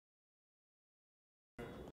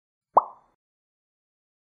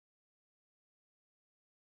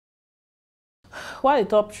What are the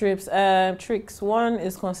top tricks? One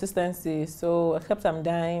is consistency. So except I'm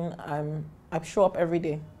dying, I show up every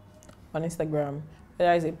day on Instagram.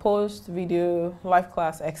 There is a post, video, live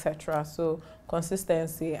class, etc. So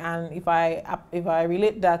consistency. And if I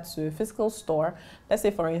relate that to a physical store, let's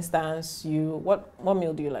say for instance, what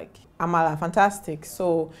meal do you like? Amala, fantastic.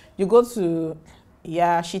 So you go to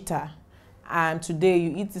Shita, and today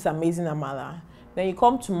you eat this amazing amala. Then you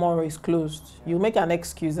come tomorrow, it's closed. You make an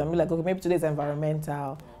excuse and be like, okay, maybe today's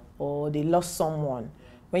environmental, or they lost someone.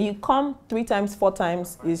 When you come 3 times, 4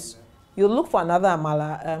 times, you look for another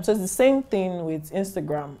amala. So it's the same thing with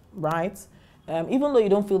Instagram, right? Even though you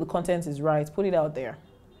don't feel the content is right, put it out there.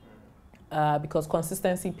 Because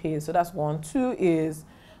consistency pays. So that's 1. 2 is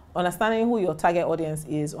understanding who your target audience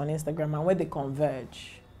is on Instagram and where they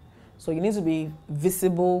converge. So you need to be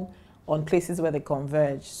visible on places where they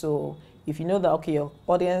converge. So if you know that, okay, your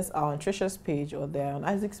audience are on Tricia's page, or they're on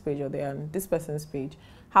Isaac's page, or they're on this person's page,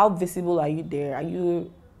 how visible are you there? Are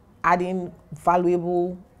you adding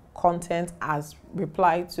valuable content as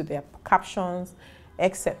reply to their captions,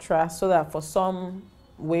 etc., so that for some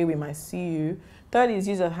way we might see you? 3rd is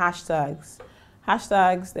use of hashtags.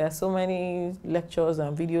 Hashtags, there are so many lectures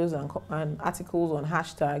and videos and articles on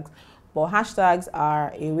hashtags, but hashtags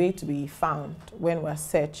are a way to be found when we're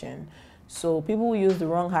searching. So people use the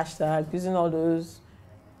wrong hashtag, using all those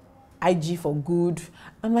IG for good.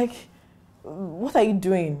 I'm like, what are you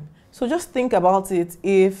doing? So just think about it.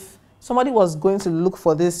 If somebody was going to look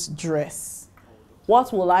for this dress,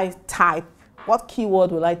 what will I type? What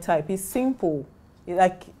keyword will I type? It's simple.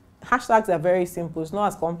 Hashtags are very simple. It's not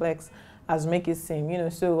as complex as make it seem,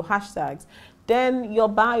 so hashtags. Then your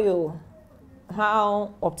bio,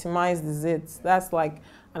 how optimized is it? That's like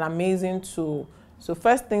an amazing tool. So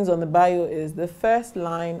first things on the bio is the first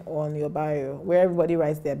line on your bio, where everybody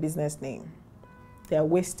writes their business name. They're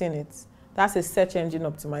wasting it. That's a search engine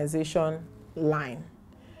optimization line,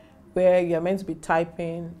 where you're meant to be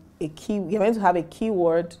typing you're meant to have a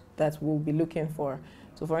keyword that we'll be looking for.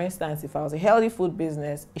 So for instance, if I was a healthy food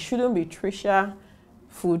business, it shouldn't be Tricia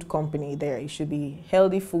Food Company there. It should be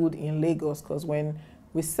healthy food in Lagos, because when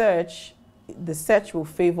we search, the search will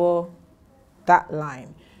favor that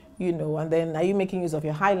line. And then are you making use of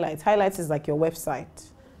your highlights? Highlights is like your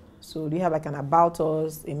website. So do you have like an about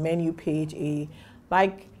us, a menu page,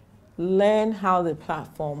 learn how the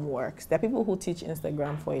platform works. There are people who teach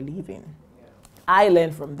Instagram for a living. I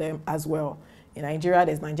learn from them as well. In Nigeria,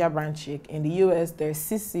 there's Nigeria Brand Chick. In the US, there's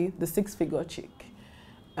Sissy, the 6-figure chick.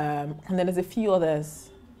 And then there's a few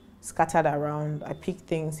others scattered around. I pick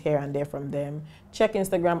things here and there from them. Check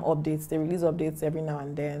Instagram updates. They release updates every now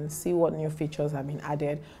and then. See what new features have been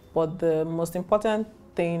added. But the most important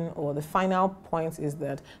thing, or the final point, is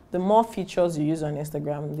that the more features you use on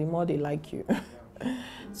Instagram, the more they like you.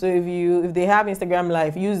 So if they have Instagram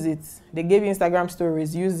Live, use it. They gave you Instagram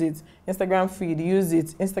Stories, use it. Instagram Feed, use it.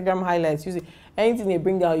 Instagram Highlights, use it. Anything they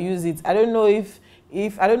bring out, use it. I don't know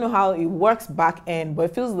I don't know how it works back end, but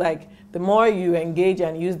it feels like the more you engage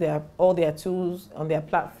and use all their tools on their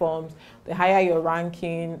platforms, the higher your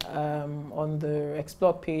ranking on the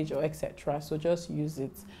explore page, or etc. So just use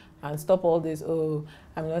it and stop all this, oh,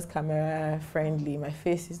 I'm not camera friendly, my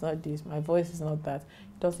face is not this, my voice is not that.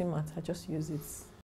 It doesn't matter, just use it.